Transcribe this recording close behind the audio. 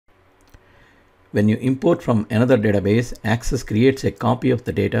When you import from another database, Access creates a copy of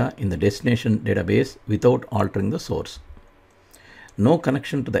the data in the destination database without altering the source. No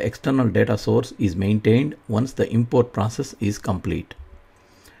connection to the external data source is maintained once the import process is complete.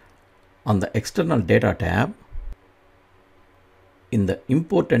 On the External Data tab, in the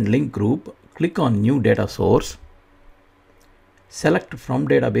Import and Link group, click on New Data Source, select From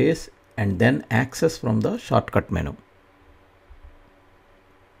Database, and then Access from the shortcut menu.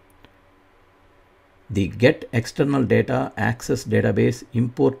 The Get External Data Access Database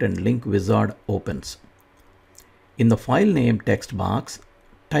Import and Link wizard opens. In the File Name text box,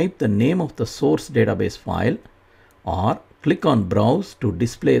 type the name of the source database file or click on Browse to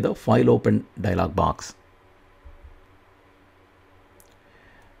display the File Open dialog box.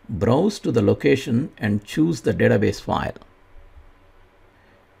 Browse to the location and choose the database file.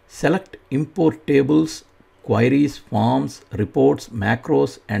 Select Import Tables, Queries, Forms, Reports,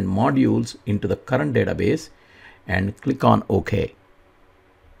 Macros, and Modules into the current database and click on OK.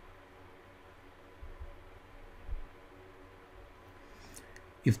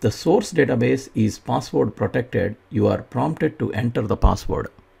 If the source database is password protected, you are prompted to enter the password.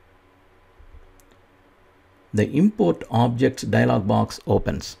 The Import Objects dialog box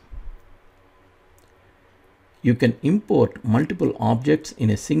opens. You can import multiple objects in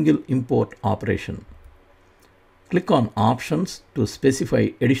a single import operation. Click on Options to specify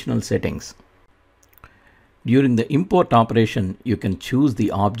additional settings. During the import operation, you can choose the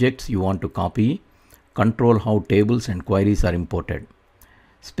objects you want to copy, control how tables and queries are imported,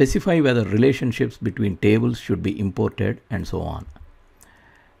 specify whether relationships between tables should be imported, and so on.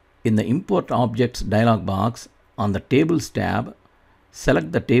 In the Import Objects dialog box, on the Tables tab,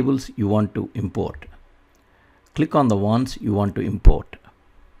 select the tables you want to import. Click on the ones you want to import.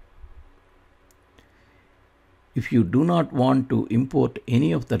 If you do not want to import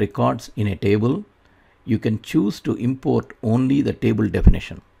any of the records in a table, you can choose to import only the table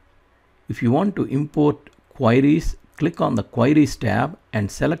definition. If you want to import queries, click on the Queries tab and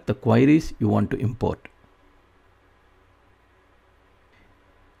select the queries you want to import.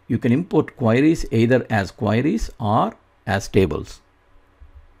 You can import queries either as queries or as tables.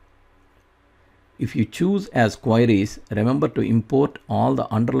 If you choose as queries, remember to import all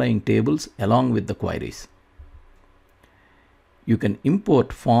the underlying tables along with the queries. You can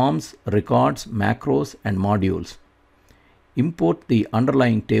import forms, records, macros, and modules. Import the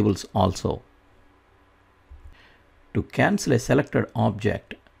underlying tables also. To cancel a selected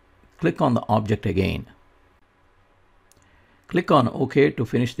object, click on the object again. Click on OK to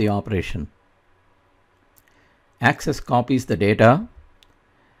finish the operation. Access copies the data.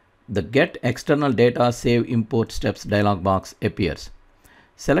 The Get External Data Save Import Steps dialog box appears.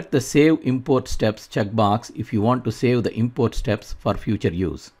 Select the Save Import Steps checkbox if you want to save the import steps for future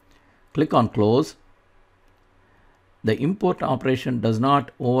use. Click on Close. The import operation does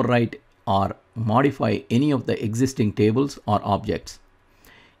not overwrite or modify any of the existing tables or objects.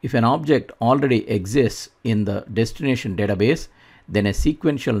 If an object already exists in the destination database, then a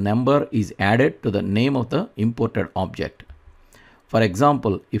sequential number is added to the name of the imported object. For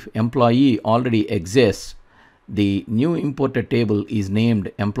example, if employee already exists, the new imported table is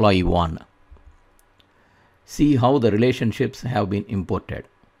named employee 1. See how the relationships have been imported.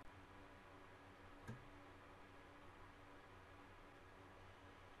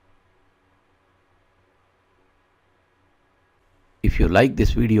 If you like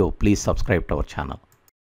this video, please subscribe to our channel.